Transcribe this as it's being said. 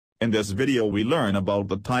In this video we learn about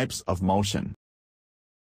the types of motion.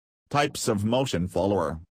 Types of motion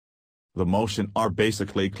follower. The motion are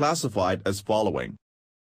basically classified as following.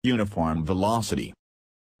 Uniform velocity.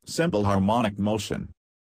 Simple harmonic motion.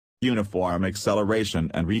 Uniform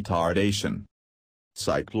acceleration and retardation.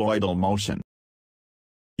 Cycloidal motion.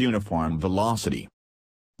 Uniform velocity.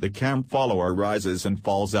 The cam follower rises and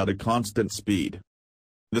falls at a constant speed.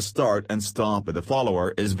 The start and stop of the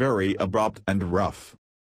follower is very abrupt and rough.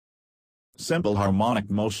 Simple harmonic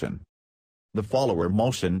motion. The follower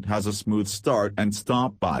motion has a smooth start and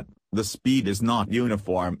stop but the speed is not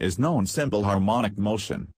uniform is known simple harmonic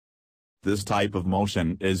motion. This type of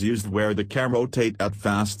motion is used where the cam rotate at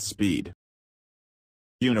fast speed.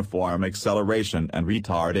 Uniform acceleration and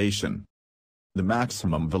retardation. The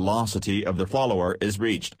maximum velocity of the follower is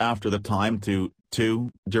reached after the time to 2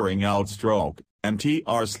 during outstroke, and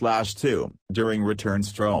tr/2 during return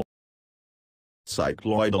stroke.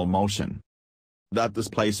 Cycloidal motion. That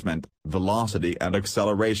displacement, velocity and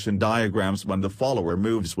acceleration diagrams when the follower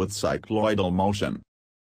moves with cycloidal motion.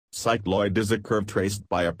 Cycloid is a curve traced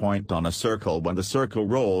by a point on a circle when the circle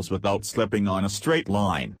rolls without slipping on a straight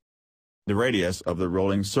line. The radius of the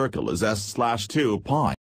rolling circle is s/2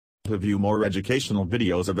 pi. To view more educational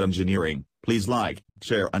videos of engineering, please like,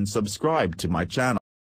 share and subscribe to my channel.